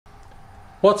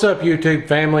What's up YouTube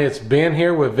family, it's Ben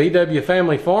here with VW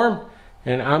Family Farm,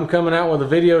 and I'm coming out with a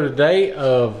video today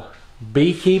of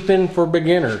beekeeping for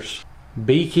beginners.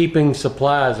 Beekeeping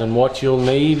supplies and what you'll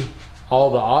need,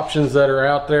 all the options that are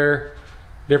out there,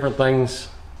 different things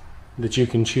that you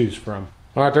can choose from.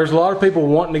 Alright, there's a lot of people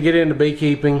wanting to get into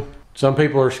beekeeping. Some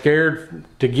people are scared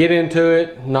to get into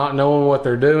it, not knowing what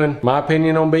they're doing. My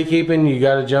opinion on beekeeping, you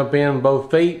got to jump in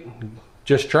both feet,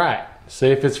 just try it. See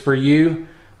if it's for you.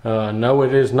 No,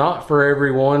 it is not for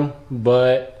everyone,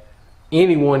 but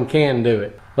anyone can do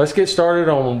it. Let's get started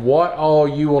on what all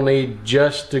you will need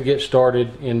just to get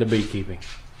started into beekeeping.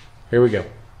 Here we go.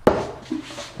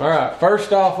 All right,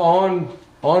 first off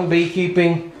on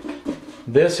beekeeping,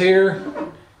 this here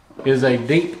is a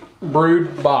deep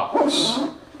brood box.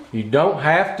 You don't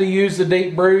have to use the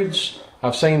deep broods.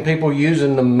 I've seen people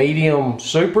using the medium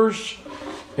supers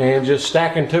and just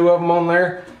stacking two of them on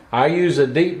there. I use a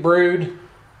deep brood.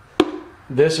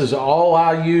 This is all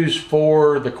I use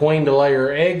for the queen to lay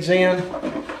her eggs in,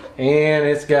 and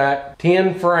it's got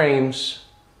 10 frames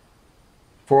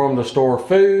for them to store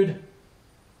food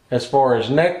as far as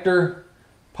nectar,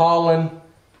 pollen,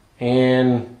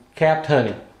 and capped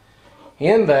honey.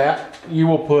 In that you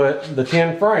will put the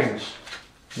 10 frames.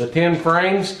 The 10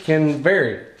 frames can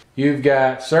vary. You've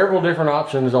got several different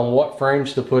options on what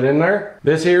frames to put in there.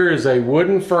 This here is a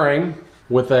wooden frame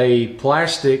with a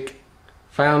plastic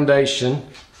foundation,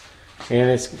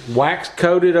 and it's wax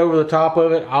coated over the top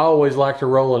of it. I always like to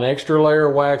roll an extra layer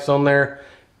of wax on there.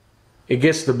 It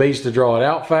gets the bees to draw it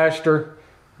out faster,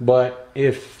 but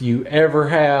if you ever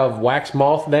have wax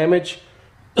moth damage,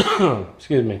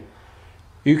 excuse me,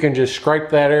 you can just scrape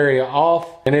that area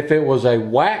off. And if it was a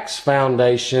wax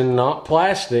foundation, not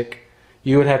plastic,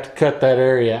 you would have to cut that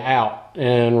area out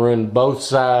and run both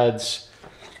sides.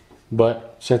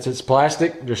 But since it's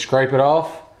plastic, just scrape it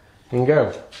off and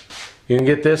go. You can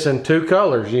get this in two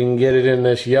colors. You can get it in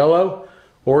this yellow,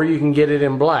 or you can get it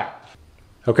in black.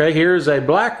 Okay, here's a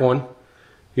black one.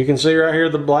 You can see right here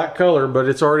the black color, but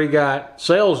it's already got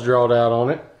cells drawn out on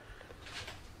it.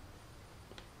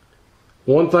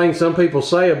 One thing some people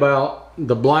say about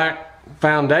the black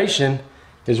foundation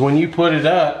is when you put it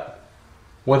up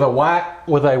with a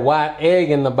white egg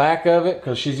in the back of it,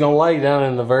 because she's going to lay down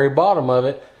in the very bottom of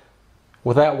it,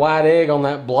 with that white egg on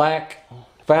that black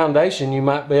foundation, you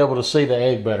might be able to see the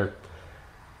egg better.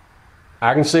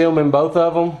 I can see them in both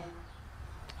of them.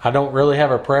 I don't really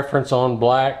have a preference on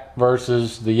black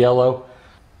versus the yellow.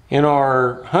 In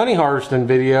our honey harvesting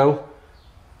video,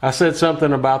 I said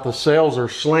something about the cells are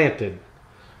slanted.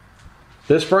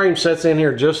 This frame sits in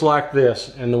here just like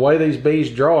this, and the way these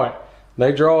bees draw it,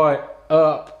 they draw it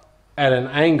up at an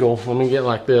angle. Let me get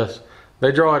like this.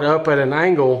 They draw it up at an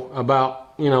angle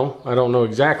about, you know, I don't know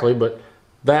exactly, but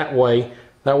that way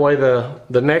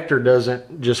the nectar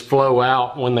doesn't just flow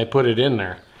out when they put it in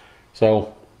there.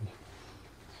 So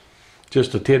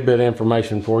just a tidbit of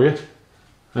information for you.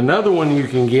 Another one you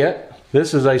can get,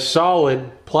 this is a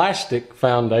solid plastic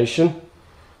foundation.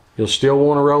 You'll still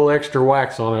want to roll extra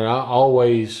wax on it. I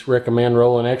always recommend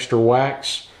rolling extra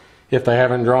wax if they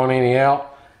haven't drawn any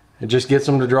out. It just gets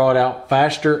them to draw it out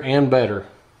faster and better.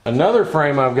 Another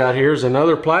frame I've got here is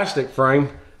another plastic frame,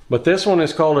 but this one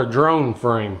is called a drone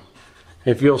frame.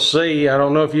 If you'll see, I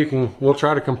don't know if you can, we'll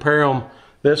try to compare them,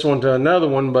 this one to another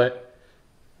one, but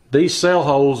these cell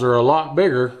holes are a lot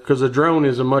bigger because a drone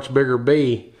is a much bigger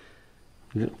bee.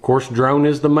 Of course, drone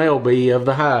is the male bee of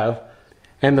the hive.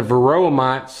 And the varroa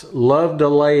mites love to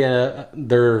lay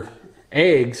their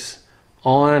eggs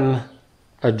on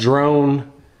a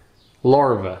drone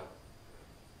larva.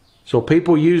 So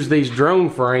people use these drone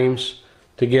frames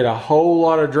to get a whole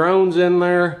lot of drones in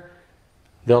there.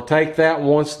 They'll take that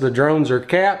once the drones are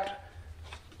capped.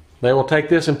 They will take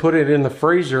this and put it in the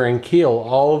freezer and kill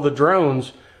all of the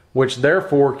drones, which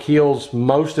therefore kills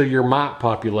most of your mite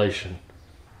population.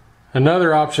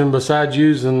 Another option besides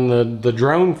using the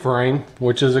drone frame,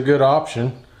 which is a good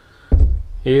option,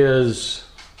 is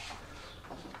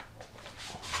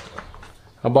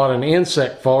I bought an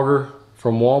insect fogger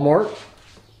from Walmart.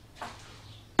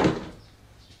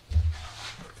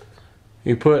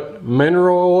 You put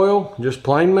mineral oil, just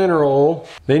plain mineral oil.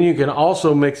 Then you can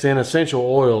also mix in essential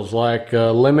oils like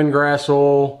lemongrass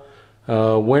oil,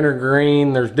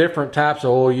 wintergreen. There's different types of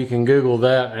oil. You can Google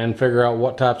that and figure out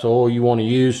what types of oil you want to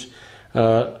use.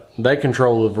 They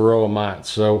control the varroa mites,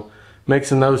 so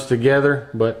mixing those together.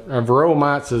 But varroa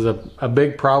mites is a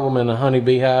big problem in the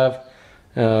honeybee hive.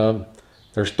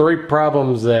 There's three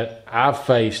problems that I've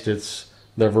faced. It's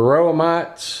the varroa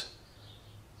mites,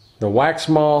 the wax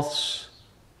moths,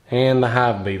 and the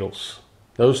hive beetles.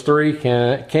 Those three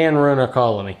can run a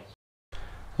colony.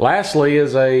 Lastly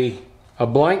is a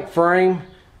blank frame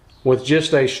with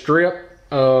just a strip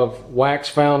of wax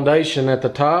foundation at the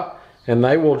top, and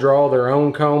they will draw their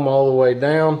own comb all the way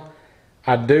down.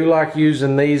 I do like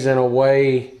using these in a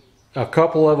way, a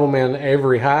couple of them in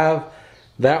every hive.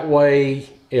 That way,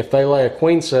 if they lay a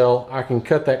queen cell, I can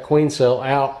cut that queen cell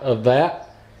out of that.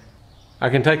 I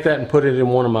can take that and put it in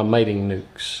one of my mating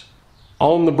nukes.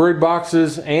 On the brood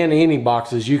boxes and any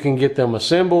boxes, you can get them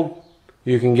assembled,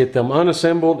 you can get them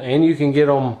unassembled, and you can get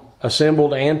them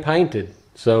assembled and painted.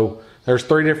 So there's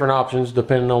 3 different options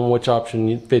depending on which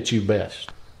option fits you best.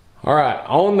 All right,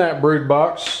 on that brood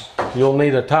box, you'll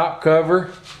need a top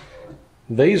cover.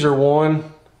 These are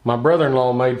one my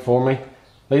brother-in-law made for me.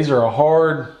 These are a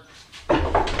hard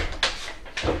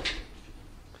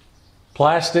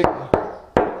plastic.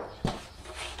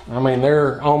 I mean,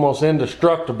 they're almost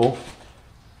indestructible.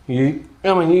 You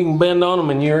can bend on them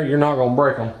and you're not gonna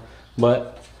break them.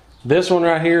 But this one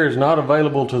right here is not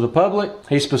available to the public.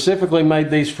 He specifically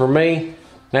made these for me.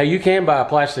 Now you can buy a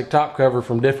plastic top cover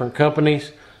from different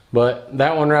companies, but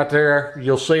that one right there,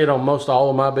 you'll see it on most all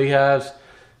of my beehives.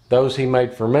 Those he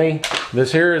made for me.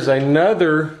 This here is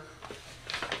another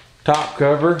top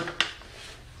cover.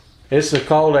 It's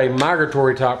called a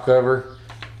migratory top cover.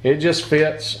 It just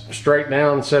fits straight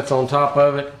down, sits on top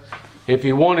of it. If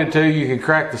you wanted to, you could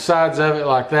crack the sides of it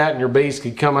like that and your bees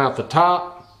could come out the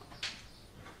top.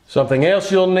 Something else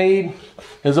you'll need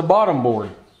is a bottom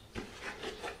board.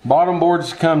 Bottom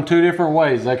boards come 2 different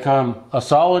ways. They come a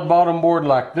solid bottom board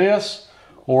like this,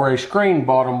 or a screened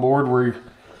bottom board where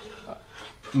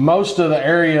most of the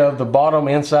area of the bottom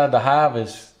inside the hive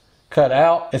is cut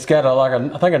out. It's got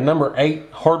I think a number 8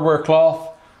 hardware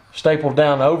cloth stapled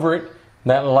down over it.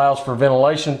 And that allows for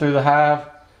ventilation through the hive.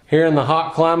 Here in the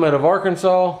hot climate of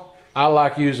Arkansas, I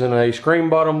like using a screen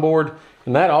bottom board.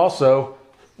 And that also,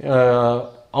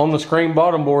 on the screen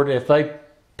bottom board, if they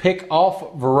pick off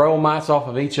varroa mites off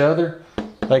of each other,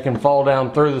 they can fall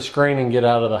down through the screen and get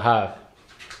out of the hive.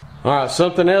 All right,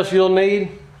 something else you'll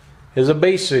need is a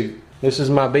bee suit. This is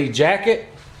my bee jacket.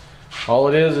 All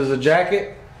it is a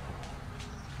jacket.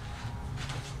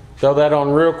 Throw that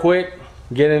on real quick,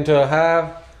 get into a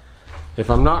hive. If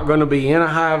I'm not going to be in a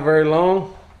hive very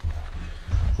long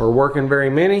or working very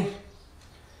many,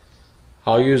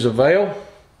 I'll use a veil.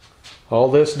 All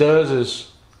this does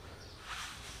is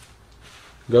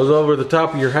goes over the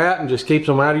top of your hat and just keeps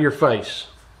them out of your face.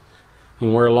 You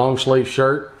can wear a long sleeve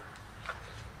shirt.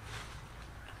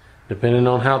 Depending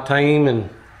on how tame and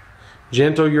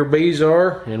gentle your bees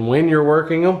are and when you're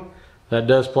working them, that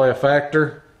does play a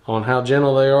factor on how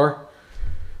gentle they are,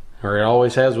 or it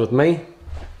always has with me.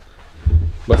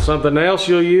 But something else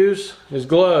you'll use is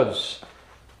gloves.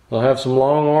 They'll have some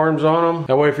long arms on them.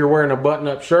 That way if you're wearing a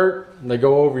button-up shirt, they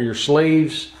go over your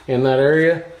sleeves in that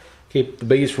area. Keep the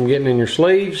bees from getting in your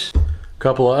sleeves. A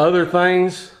couple of other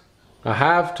things. A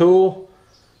hive tool.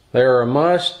 They are a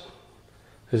must.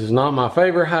 This is not my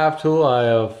favorite hive tool. I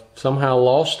have somehow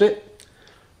lost it.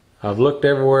 I've looked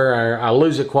everywhere. I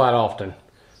lose it quite often.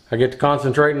 I get to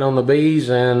concentrating on the bees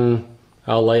and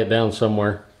I'll lay it down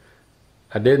somewhere.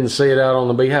 I didn't see it out on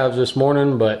the beehives this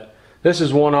morning, but this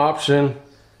is one option.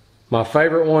 My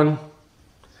favorite one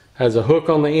has a hook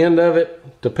on the end of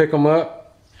it to pick them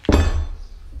up.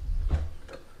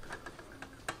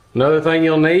 Another thing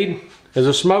you'll need is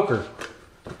a smoker.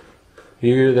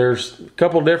 There's a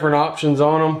couple different options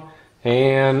on them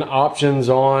and options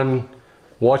on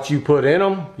what you put in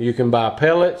them. You can buy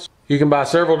pellets. You can buy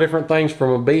several different things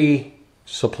from a bee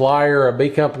supplier, a bee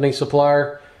company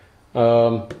supplier.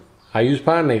 I use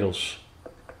pine needles.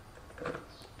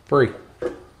 Free.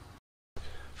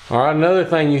 All right, another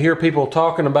thing you hear people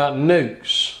talking about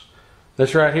nukes.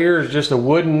 This right here is just a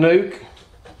wooden nuke.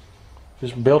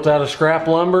 Just built out of scrap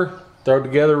lumber. Throw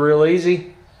together real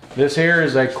easy. This here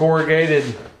is a corrugated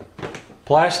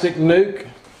plastic nuke.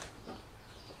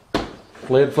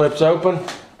 Lid flips open.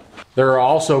 There are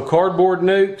also cardboard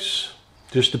nukes,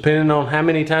 just depending on how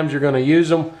many times you're going to use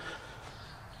them.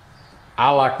 I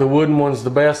like the wooden ones the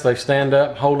best. They stand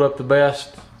up, hold up the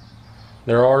best.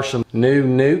 There are some new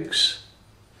nukes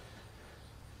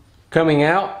coming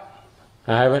out.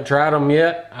 I haven't tried them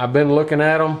yet. I've been looking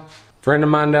at them. A friend of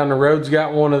mine down the road's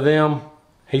got one of them.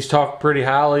 He's talked pretty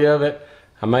highly of it.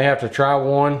 I may have to try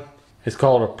one. It's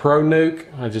called a Pro Nuke.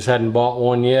 I just hadn't bought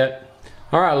one yet.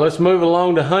 All right, let's move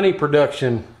along to honey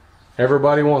production.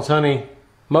 Everybody wants honey.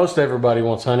 Most everybody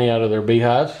wants honey out of their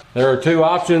beehives. There are 2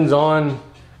 options on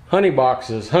honey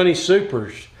boxes, honey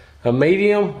supers, a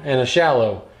medium and a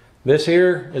shallow. This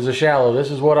here is a shallow. This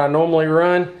is what I normally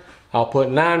run. I'll put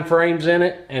 9 frames in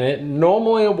it and it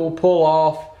normally will pull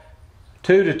off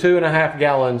 2 to 2.5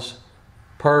 gallons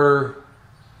per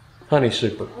honey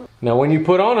super. Now when you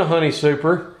put on a honey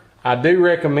super, I do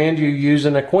recommend you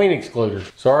using a queen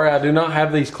excluder. Sorry, I do not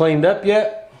have these cleaned up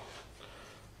yet,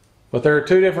 but there are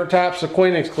two different types of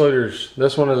queen excluders.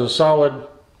 This one is a solid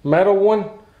metal one.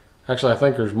 Actually, I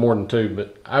think there's more than two,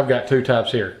 but I've got two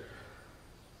types here.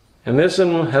 And this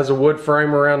one has a wood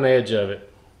frame around the edge of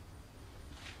it.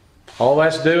 All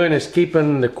that's doing is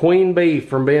keeping the queen bee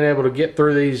from being able to get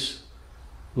through these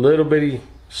little bitty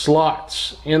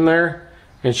slots in there,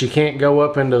 and she can't go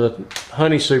up into the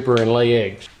honey super and lay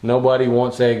eggs. Nobody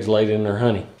wants eggs laid in their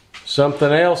honey.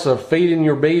 Something else of feeding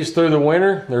your bees through the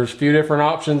winter, there's a few different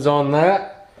options on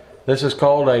that. This is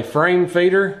called a frame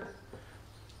feeder,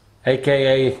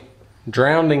 aka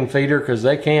drowning feeder, because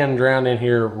they can drown in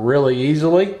here really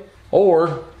easily.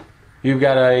 Or you've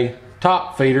got a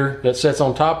top feeder that sits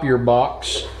on top of your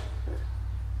box.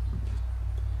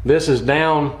 This is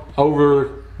down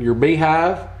over your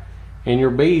beehive, and your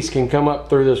bees can come up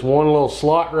through this one little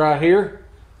slot right here.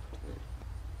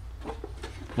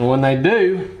 And when they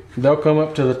do, they'll come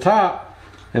up to the top,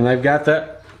 and they've got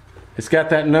that, it's got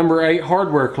that number 8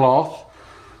 hardware cloth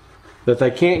that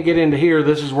they can't get into here.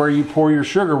 This is where you pour your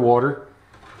sugar water,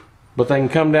 but they can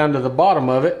come down to the bottom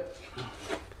of it,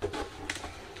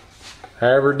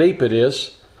 however deep it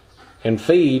is, and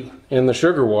feed in the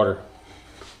sugar water.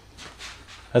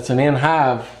 That's an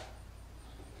in-hive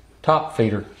top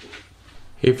feeder.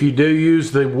 If you do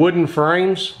use the wooden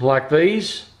frames like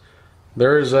these,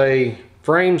 there is a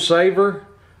frame saver.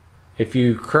 If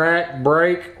you crack,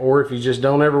 break, or if you just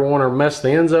don't ever want to mess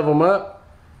the ends of them up,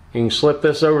 you can slip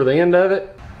this over the end of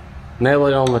it, nail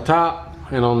it on the top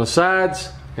and on the sides,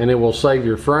 and it will save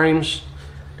your frames.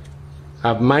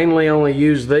 I've mainly only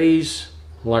used these,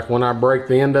 like when I break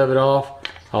the end of it off,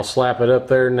 I'll slap it up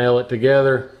there, nail it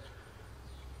together,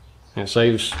 and it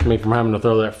saves me from having to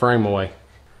throw that frame away.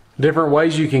 Different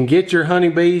ways you can get your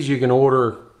honeybees. You can order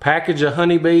a package of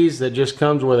honeybees that just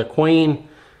comes with a queen,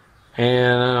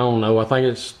 and I don't know, I think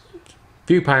it's a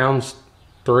few pounds,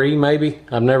 3 maybe.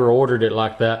 I've never ordered it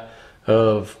like that,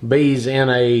 of bees in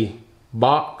a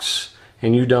box,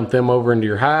 and you dump them over into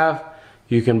your hive.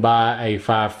 You can buy a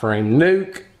 5-frame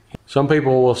nuke. Some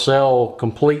people will sell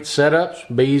complete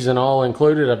setups, bees and all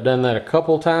included. I've done that a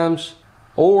couple times.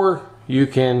 Or you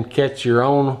can catch your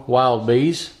own wild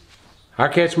bees. I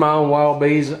catch my own wild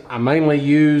bees. I mainly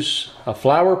use a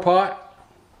flower pot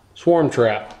swarm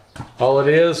trap. All it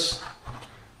is,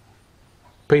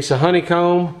 piece of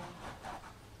honeycomb.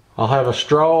 I'll have a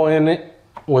straw in it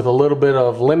with a little bit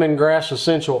of lemongrass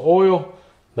essential oil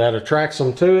that attracts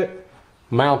them to it.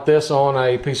 Mount this on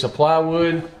a piece of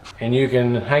plywood, and you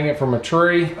can hang it from a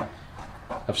tree.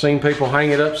 I've seen people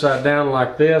hang it upside down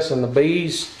like this, and the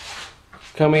bees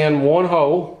come in one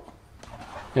hole.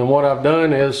 And what I've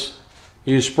done is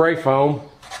use spray foam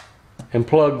and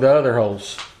plug the other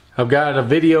holes. I've got a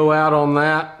video out on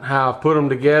that, how I've put them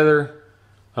together.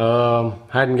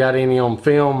 Hadn't got any on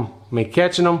film me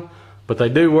catching them, but they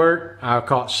do work. I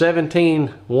caught 17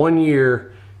 one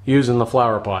year using the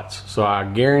flower pots, so I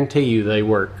guarantee you they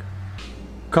work.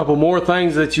 A couple more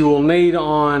things that you will need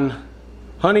on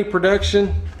honey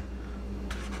production.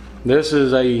 This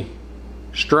is a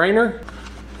strainer.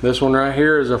 This one right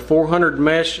here is a 400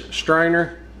 mesh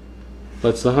strainer.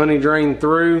 Lets the honey drain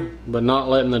through, but not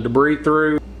letting the debris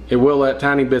through. It will let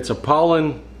tiny bits of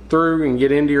pollen through and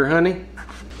get into your honey.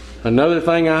 Another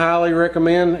thing I highly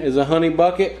recommend is a honey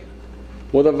bucket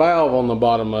with a valve on the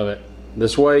bottom of it.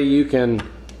 This way you can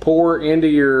pour into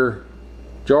your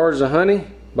jars of honey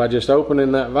by just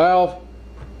opening that valve,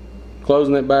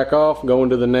 closing it back off,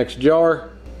 going to the next jar.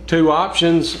 2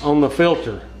 options on the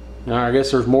filter. Now I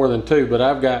guess there's more than 2, but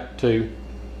I've got 2.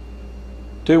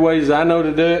 2 ways I know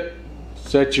to do it.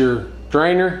 Set your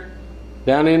drainer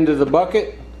down into the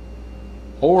bucket,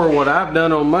 or what I've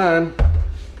done on mine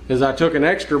is I took an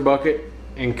extra bucket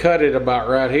and cut it about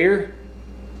right here.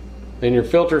 Then your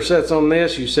filter sets on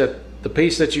this. You set the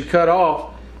piece that you cut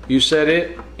off, you set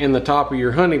it in the top of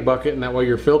your honey bucket, and that way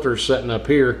your filter is setting up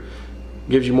here.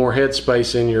 Gives you more head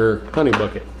space in your honey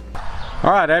bucket.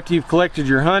 Alright, after you've collected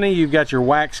your honey, you've got your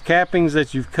wax cappings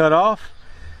that you've cut off.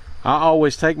 I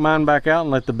always take mine back out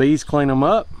and let the bees clean them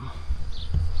up.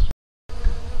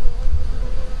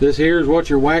 This here is what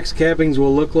your wax cappings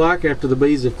will look like after the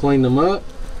bees have cleaned them up.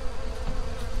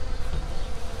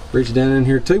 Reach down in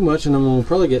here too much and I'm going to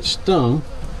probably get stung,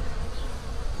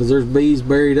 because there's bees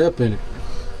buried up in it.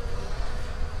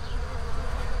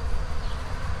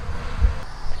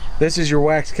 This is your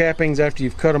wax cappings after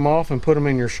you've cut them off and put them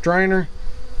in your strainer.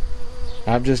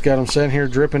 I've just got them sitting here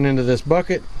dripping into this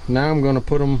bucket. Now I'm going to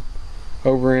put them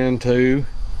over into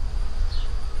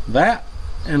that.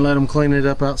 and let them clean it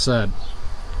up outside.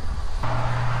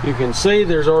 You can see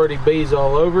there's already bees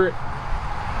all over it.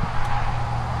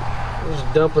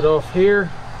 Just dump it off here.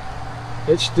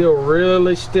 It's still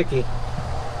really sticky.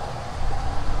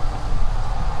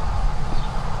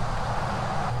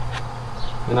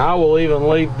 And I will even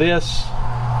leave this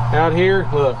out here.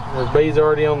 Look, there's bees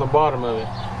already on the bottom of it.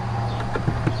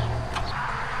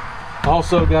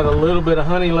 Also got a little bit of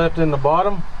honey left in the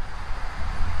bottom.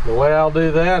 The way I'll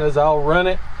do that is I'll run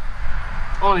it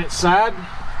on its side.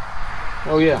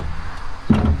 Oh yeah,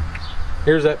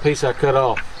 here's that piece I cut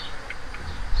off.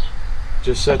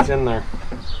 Just sits in there.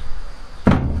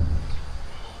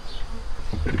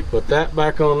 Put that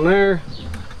back on there.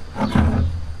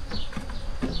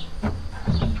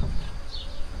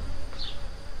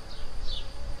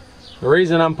 The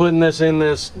reason I'm putting this in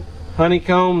this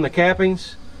honeycomb, the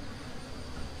cappings,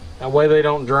 that way they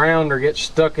don't drown or get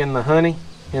stuck in the honey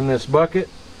in this bucket.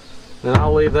 Then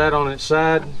I'll leave that on its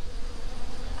side.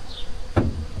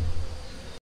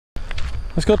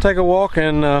 Let's go take a walk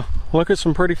and look at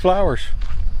some pretty flowers.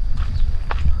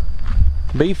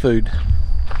 Bee food.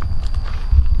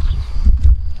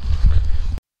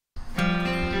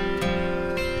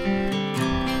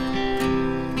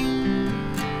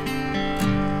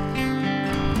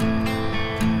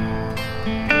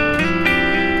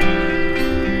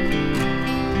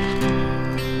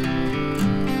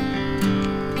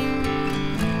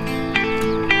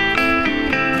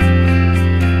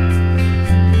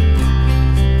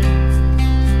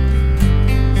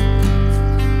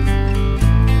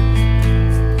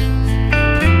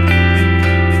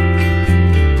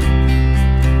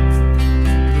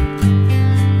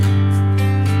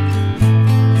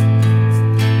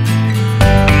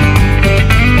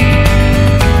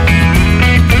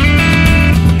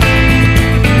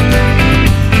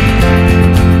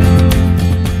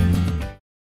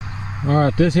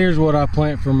 Alright, this here's what I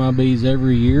plant for my bees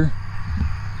every year.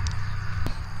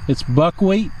 It's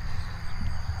buckwheat.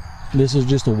 This is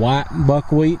just a white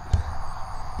buckwheat,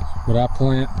 but I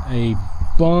plant a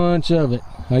bunch of it.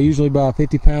 I usually buy a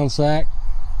 50-pound sack,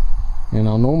 and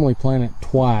I'll normally plant it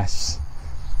twice.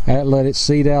 I let it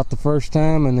seed out the first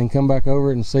time and then come back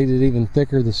over it and seed it even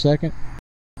thicker the second.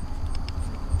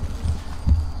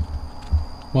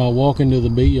 While walking to the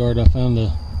bee yard, I found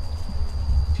a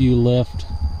few left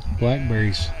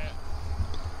blackberries.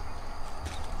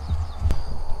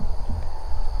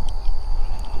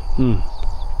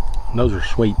 Those are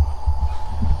sweet.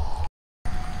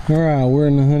 Alright, we're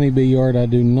in the honeybee yard. I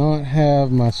do not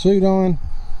have my suit on.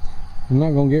 I'm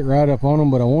not going to get right up on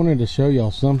them, but I wanted to show y'all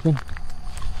something.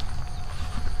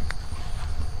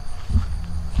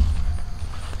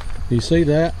 Do you see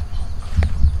that?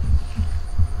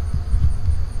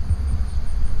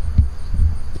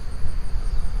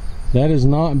 That is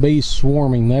not bee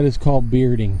swarming, that is called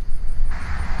bearding.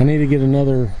 I need to get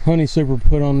another honey super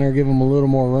put on there, give them a little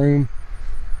more room.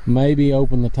 Maybe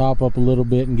open the top up a little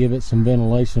bit and give it some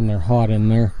ventilation. They're hot in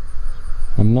there.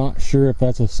 I'm not sure if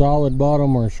that's a solid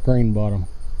bottom or a screen bottom.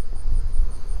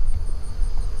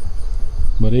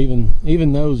 But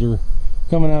even those are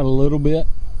coming out a little bit.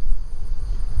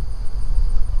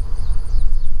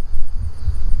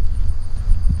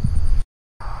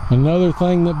 Another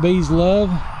thing that bees love,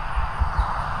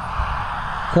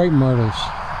 crepe myrtles.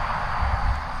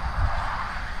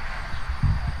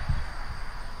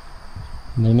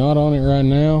 They're not on it right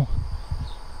now,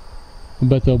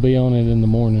 but they'll be on it in the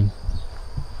morning.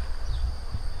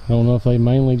 I don't know if they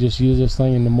mainly just use this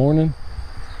thing in the morning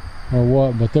or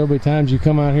what, but there'll be times you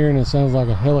come out here and it sounds like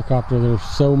a helicopter. There's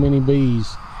so many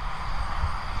bees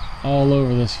all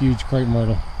over this huge crepe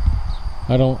myrtle.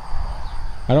 I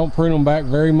don't prune them back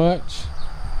very much,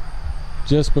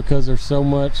 just because there's so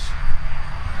much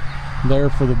there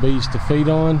for the bees to feed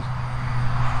on.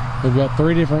 We've got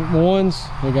 3 different ones.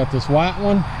 We got this white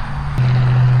one,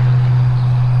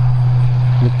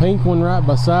 the pink one right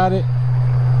beside it,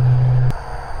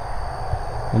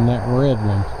 and that red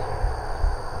one.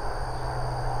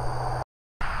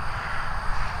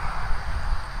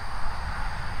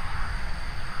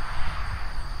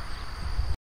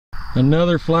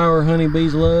 Another flower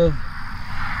honeybees love,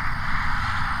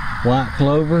 white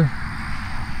clover.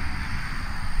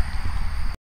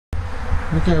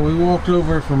 Okay, we walked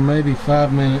over for maybe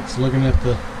 5 minutes looking at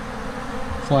the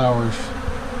flowers.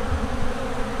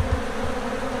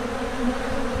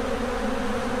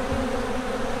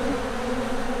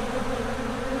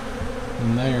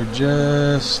 And they are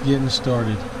just getting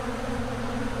started.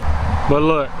 But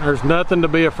look, there's nothing to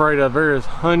be afraid of. There is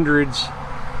hundreds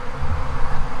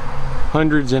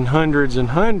and hundreds and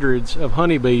hundreds of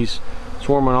honeybees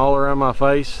swarming all around my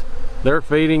face. They're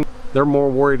feeding. They're more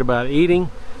worried about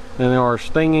eating than they are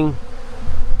stinging.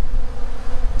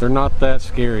 They're not that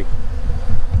scary.